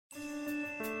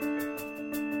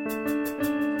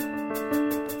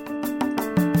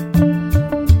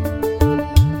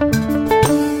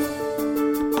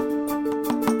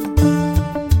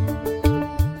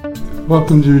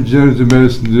Welcome to Regenerative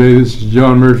Medicine Today. This is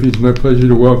John Murphy. It's my pleasure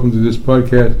to welcome to this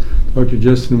podcast Dr.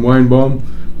 Justin Weinbaum.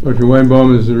 Dr.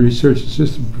 Weinbaum is a research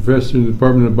assistant professor in the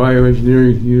Department of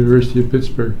Bioengineering at the University of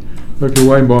Pittsburgh. Dr.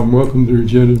 Weinbaum, welcome to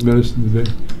Regenerative Medicine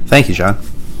Today. Thank you, John.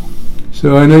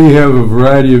 So I know you have a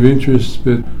variety of interests,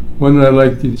 but one that I'd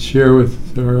like to share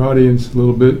with our audience a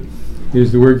little bit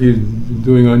is the work you've been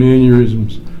doing on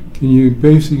aneurysms. Can you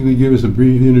basically give us a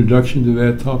brief introduction to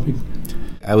that topic?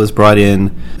 I was brought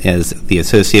in as the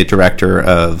associate director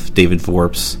of David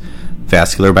Vorp's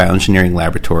Vascular Bioengineering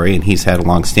Laboratory, and he's had a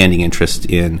long-standing interest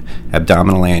in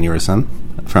abdominal aneurysm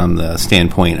from the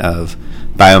standpoint of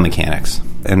biomechanics.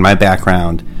 And my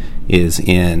background is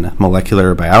in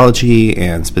molecular biology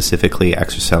and specifically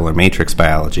extracellular matrix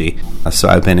biology. So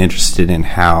I've been interested in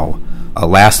how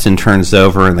elastin turns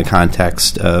over in the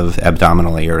context of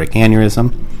abdominal aortic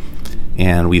aneurysm,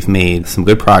 and we've made some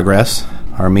good progress.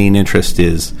 Our main interest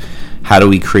is how do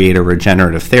we create a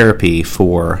regenerative therapy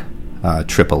for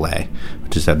AAA,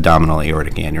 which is abdominal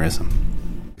aortic aneurysm.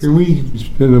 Can we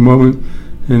spend a moment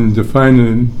and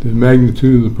define the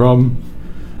magnitude of the problem?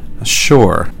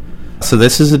 Sure. So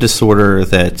this is a disorder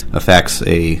that affects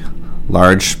a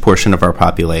large portion of our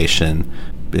population.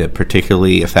 It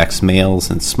particularly affects males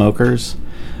and smokers.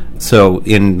 So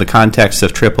in the context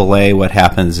of AAA, what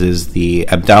happens is the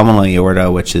abdominal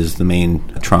aorta, which is the main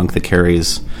trunk that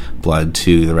carries blood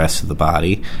to the rest of the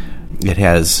body, it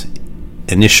has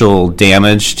initial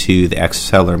damage to the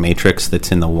extracellular matrix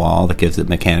that's in the wall that gives it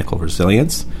mechanical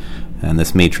resilience. And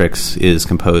this matrix is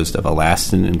composed of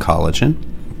elastin and collagen.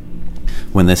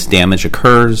 When this damage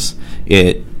occurs,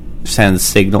 it sends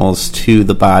signals to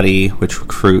the body which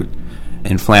recruit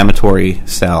inflammatory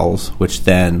cells, which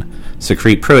then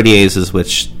secrete proteases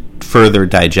which further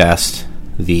digest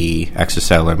the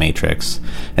extracellular matrix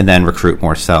and then recruit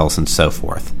more cells and so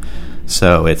forth.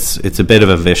 So it's a bit of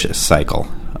a vicious cycle.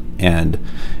 And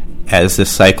as this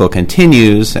cycle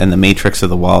continues and the matrix of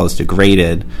the wall is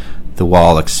degraded, the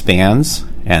wall expands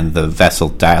and the vessel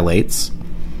dilates.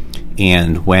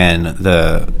 And when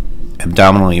the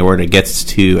abdominal aorta gets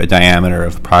to a diameter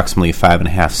of approximately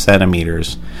 5.5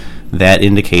 centimeters, that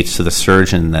indicates to the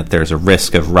surgeon that there's a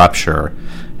risk of rupture,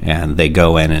 and they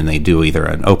go in and they do either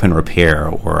an open repair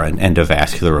or an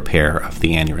endovascular repair of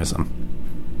the aneurysm.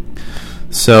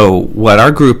 So what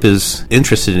our group is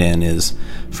interested in is,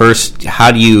 first,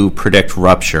 how do you predict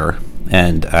rupture?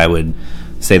 And I would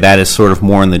say that is sort of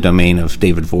more in the domain of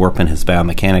David Vorp and his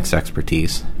biomechanics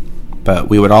expertise. But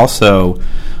we would also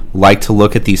like to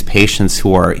look at these patients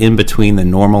who are in between the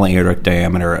normal aortic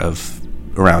diameter of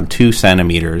around 2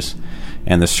 centimeters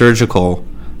and the surgical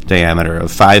diameter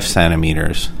of 5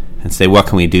 centimeters and say, what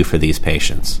can we do for these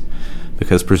patients?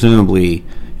 Because presumably,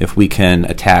 if we can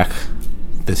attack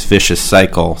this vicious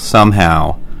cycle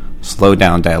somehow, slow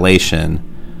down dilation,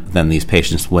 then these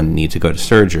patients wouldn't need to go to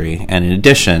surgery. And in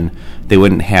addition, they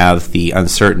wouldn't have the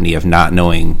uncertainty of not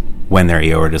knowing when their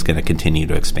aorta is going to continue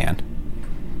to expand.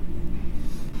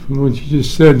 From what you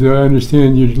just said, I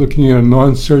understand you're looking at a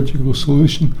non-surgical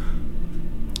solution.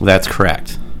 That's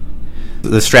correct.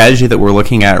 The strategy that we're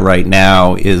looking at right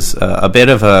now is a bit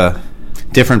of a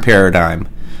different paradigm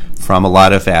from a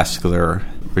lot of vascular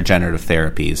regenerative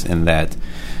therapies in that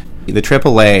the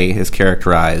AAA is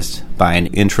characterized by an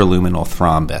intraluminal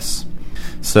thrombus.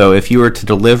 So if you were to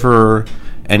deliver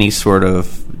any sort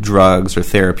of drugs or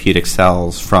therapeutic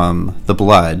cells from the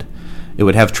blood, it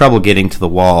would have trouble getting to the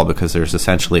wall because there's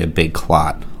essentially a big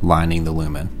clot lining the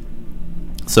lumen.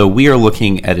 So we are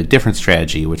looking at a different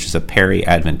strategy, which is a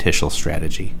peri-adventitial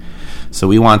strategy. So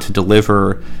we want to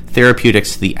deliver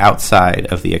therapeutics to the outside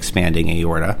of the expanding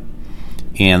aorta,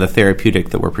 and the therapeutic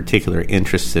that we're particularly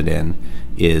interested in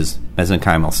is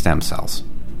mesenchymal stem cells.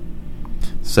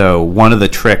 So one of the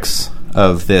tricks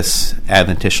of this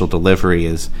adventitial delivery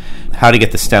is how to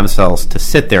get the stem cells to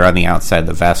sit there on the outside of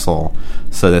the vessel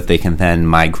so that they can then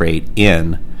migrate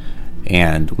in.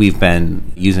 And we've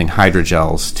been using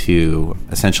hydrogels to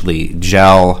essentially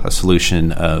gel a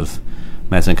solution of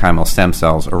mesenchymal stem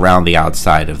cells around the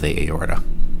outside of the aorta.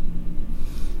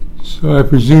 So I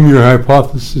presume your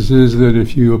hypothesis is that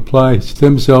if you apply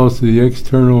stem cells to the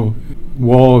external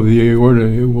wall of the aorta,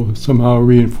 it will somehow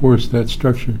reinforce that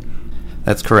structure.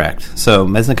 That's correct. So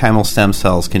mesenchymal stem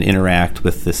cells can interact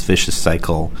with this vicious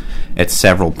cycle at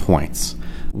several points.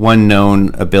 One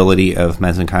known ability of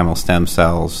mesenchymal stem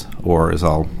cells, or as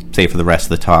I'll say for the rest of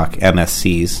the talk,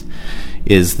 MSCs,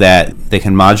 is that they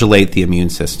can modulate the immune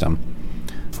system.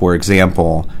 For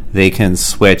example, they can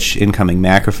switch incoming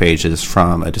macrophages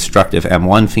from a destructive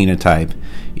M1 phenotype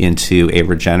into a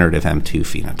regenerative M2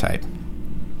 phenotype.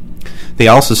 They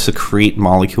also secrete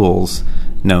molecules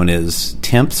known as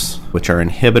TIMPs, which are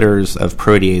inhibitors of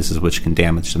proteases which can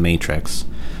damage the matrix.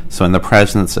 So in the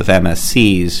presence of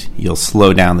MSCs, you'll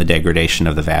slow down the degradation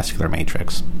of the vascular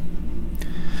matrix.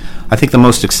 I think the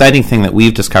most exciting thing that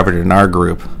we've discovered in our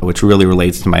group, which really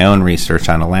relates to my own research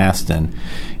on elastin,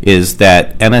 is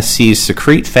that MSCs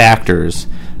secrete factors.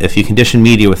 If you condition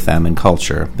media with them in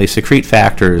culture, they secrete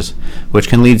factors which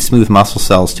can lead smooth muscle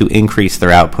cells to increase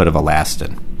their output of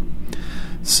elastin.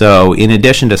 So in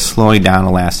addition to slowing down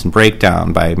elastin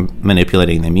breakdown by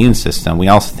manipulating the immune system, we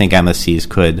also think MSCs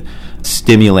could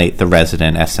stimulate the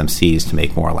resident SMCs to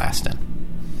make more elastin.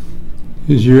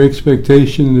 Is your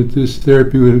expectation that this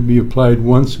therapy would be applied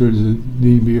once, or does it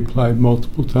need to be applied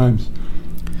multiple times?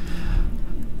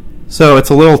 So it's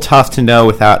a little tough to know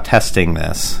without testing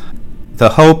this. The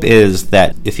hope is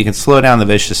that if you can slow down the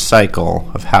vicious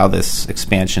cycle of how this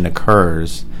expansion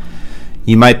occurs,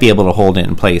 you might be able to hold it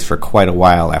in place for quite a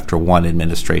while after one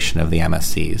administration of the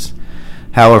MSCs.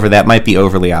 However, that might be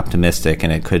overly optimistic,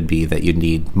 and it could be that you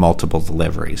need multiple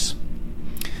deliveries.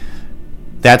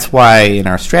 That's why in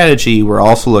our strategy, we're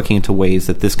also looking into ways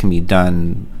that this can be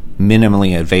done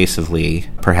minimally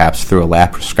invasively, perhaps through a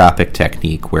laparoscopic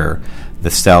technique where the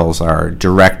cells are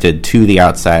directed to the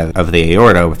outside of the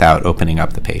aorta without opening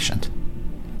up the patient.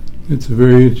 It's a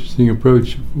very interesting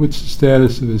approach. What's the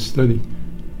status of this study?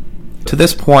 To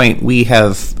this point, we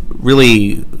have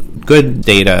really good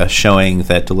data showing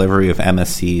that delivery of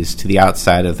MSCs to the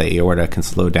outside of the aorta can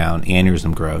slow down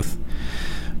aneurysm growth.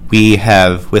 We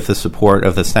have, with the support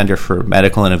of the Center for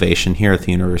Medical Innovation here at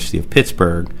the University of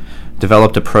Pittsburgh,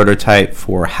 developed a prototype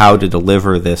for how to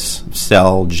deliver this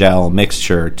cell-gel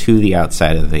mixture to the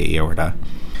outside of the aorta.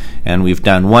 And we've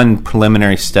done one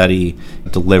preliminary study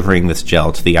delivering this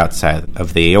gel to the outside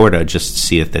of the aorta just to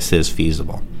see if this is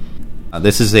feasible.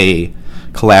 This is a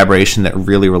collaboration that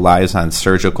really relies on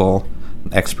surgical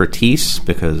expertise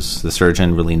because the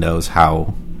surgeon really knows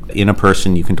how in a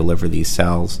person you can deliver these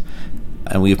cells.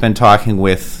 And we've been talking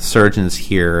with surgeons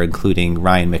here, including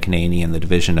Ryan McEnany in the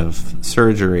Division of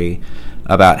Surgery,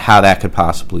 about how that could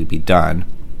possibly be done.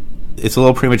 It's a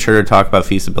little premature to talk about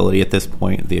feasibility at this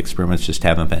point. The experiments just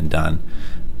haven't been done.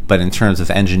 But in terms of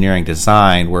engineering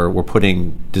design, we're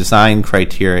putting design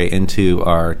criteria into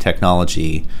our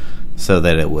technology so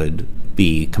that it would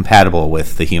be compatible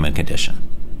with the human condition.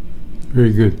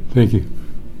 Very good. Thank you.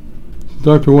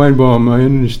 Dr. Weinbaum, I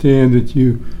understand that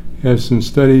you have some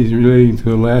studies relating to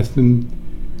elastin.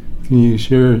 Can you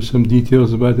share some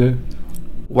details about that?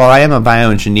 Well, I am a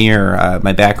bioengineer.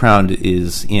 My background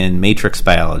is in matrix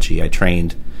biology. I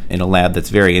trained in a lab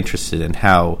that's very interested in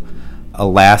how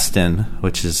elastin,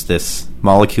 which is this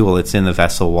molecule that's in the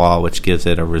vessel wall, which gives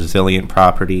it a resilient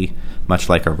property, much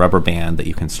like a rubber band that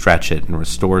you can stretch it and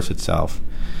restores itself.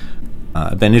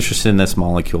 I've been interested in this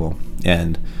molecule,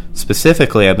 and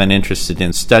specifically I've been interested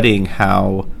in studying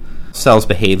how cells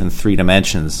behave in 3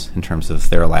 dimensions in terms of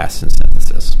their elastin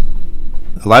synthesis.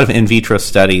 A lot of in vitro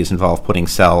studies involve putting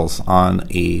cells on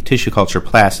a tissue culture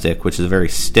plastic, which is a very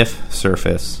stiff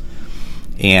surface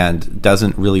and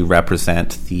doesn't really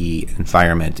represent the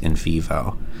environment in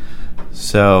vivo.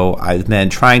 So I've been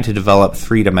trying to develop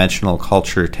 3-dimensional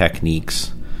culture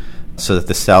techniques so that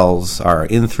the cells are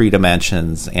in 3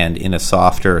 dimensions and in a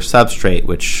softer substrate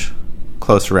which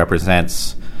closer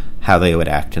represents how they would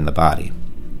act in the body.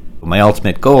 My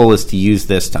ultimate goal is to use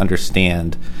this to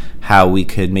understand how we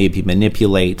could maybe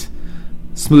manipulate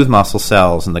smooth muscle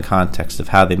cells in the context of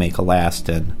how they make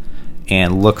elastin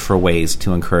and look for ways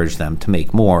to encourage them to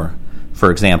make more, for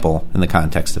example, in the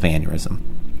context of aneurysm.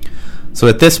 So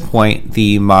at this point,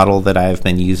 the model that I've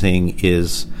been using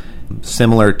is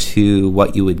similar to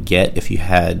what you would get if you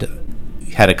had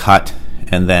a cut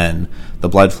and then the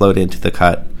blood flowed into the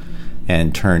cut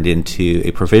and turned into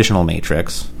a provisional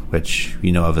matrix, which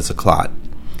you know of as a clot.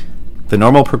 The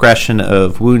normal progression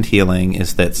of wound healing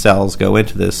is that cells go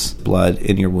into this blood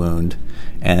in your wound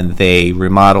and they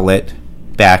remodel it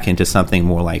back into something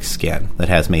more like skin that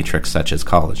has matrix such as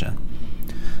collagen.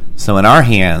 So in our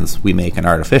hands, we make an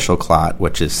artificial clot,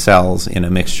 which is cells in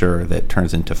a mixture that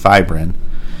turns into fibrin,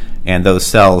 and those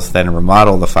cells then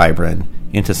remodel the fibrin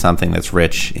into something that's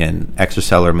rich in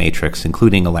extracellular matrix,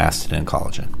 including elastin and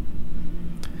collagen.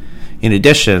 In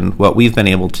addition, what we've been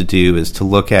able to do is to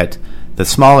look at the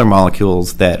smaller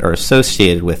molecules that are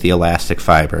associated with the elastic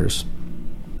fibers.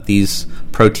 These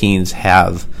proteins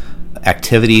have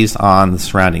activities on the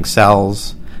surrounding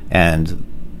cells, and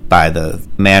by the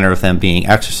manner of them being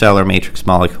extracellular matrix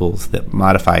molecules that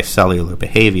modify cellular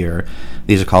behavior.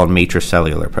 These are called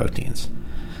matricellular proteins.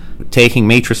 Taking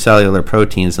matricellular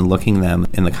proteins and looking at them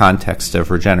in the context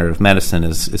of regenerative medicine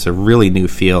is a really new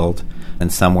field,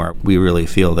 and somewhere we really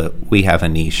feel that we have a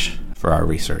niche for our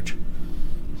research.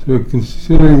 So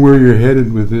considering where you're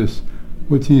headed with this,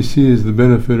 what do you see as the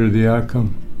benefit or the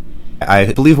outcome?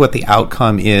 I believe what the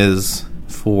outcome is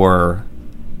for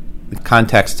the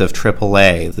context of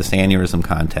AAA, this aneurysm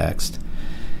context,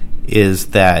 is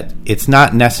that it's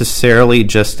not necessarily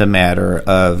just a matter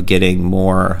of getting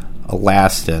more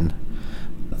elastin.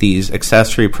 These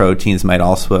accessory proteins might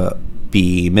also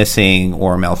be missing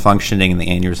or malfunctioning in the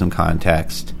aneurysm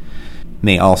context,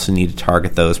 may also need to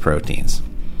target those proteins.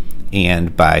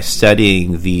 And by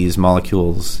studying these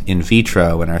molecules in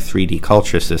vitro in our 3D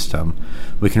culture system,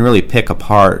 we can really pick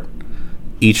apart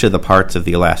each of the parts of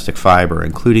the elastic fiber,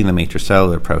 including the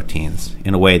matricellular proteins,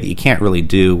 in a way that you can't really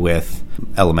do with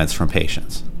elements from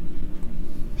patients.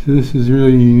 So this is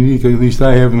really unique. At least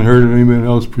I haven't heard of anyone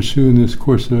else pursuing this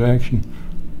course of action.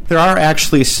 There are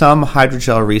actually some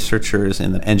hydrogel researchers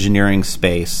in the engineering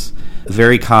space.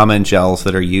 Very common gels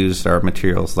that are used are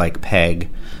materials like PEG,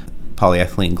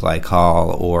 polyethylene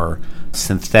glycol, or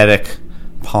synthetic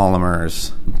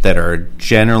polymers that are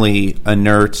generally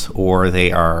inert, or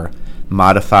they are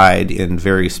modified in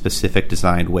very specific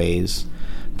designed ways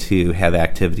to have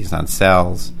activities on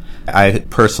cells. I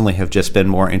personally have just been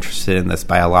more interested in this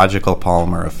biological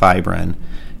polymer of fibrin,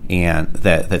 and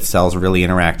that cells really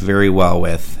interact very well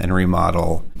with and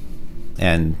remodel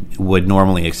and would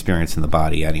normally experience in the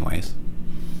body anyways.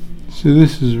 So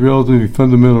this is relatively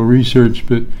fundamental research,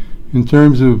 but in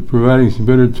terms of providing some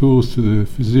better tools to the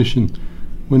physician,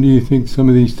 when do you think some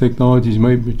of these technologies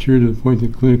might mature to the point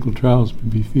that clinical trials would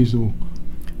be feasible?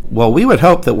 Well, we would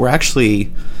hope that we're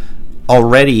actually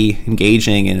already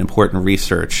engaging in important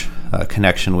research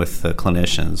connection with the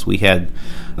clinicians. We had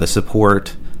the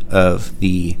support of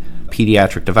the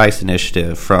Pediatric Device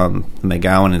Initiative from the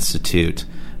McGowan Institute,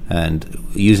 and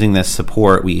using this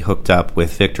support, we hooked up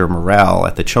with Victor Morell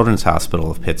at the Children's Hospital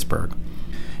of Pittsburgh.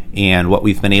 And what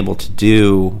we've been able to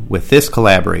do with this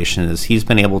collaboration is he's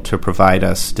been able to provide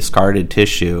us discarded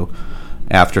tissue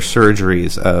after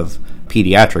surgeries of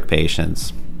pediatric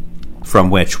patients, from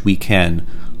which we can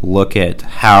look at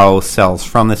how cells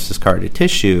from this discarded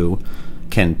tissue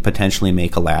can potentially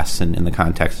make elastin in the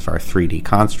context of our 3D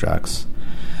constructs,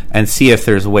 and see if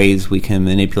there's ways we can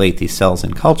manipulate these cells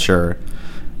in culture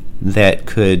that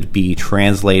could be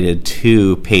translated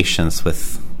to patients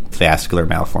with vascular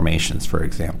malformations, for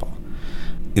example.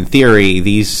 In theory,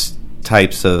 these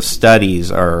types of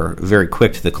studies are very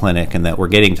quick to the clinic, in that we're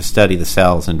getting to study the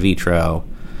cells in vitro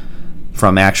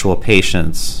from actual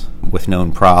patients with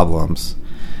known problems,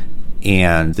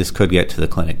 and this could get to the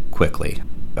clinic quickly.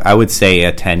 I would say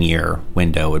a 10-year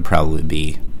window would probably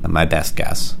be my best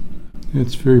guess.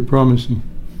 That's very promising.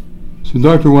 So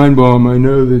Dr. Weinbaum, I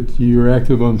know that you're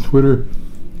active on Twitter.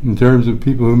 In terms of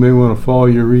people who may want to follow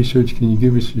your research, can you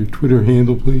give us your Twitter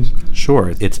handle, please?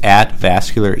 Sure. It's at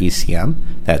Vascular ECM.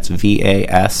 That's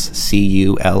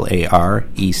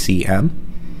VASCULARECM.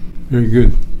 Very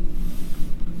good.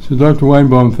 So Dr.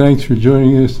 Weinbaum, thanks for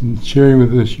joining us and sharing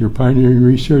with us your pioneering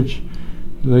research.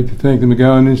 I'd like to thank the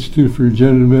McGowan Institute for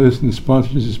Regenerative Medicine that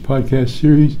sponsors this podcast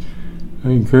series. I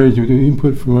encourage you to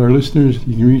input from our listeners.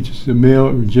 You can reach us at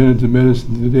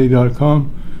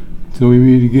mail@regenerativemedicinetoday.com. Until we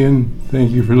meet again,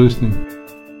 thank you for listening.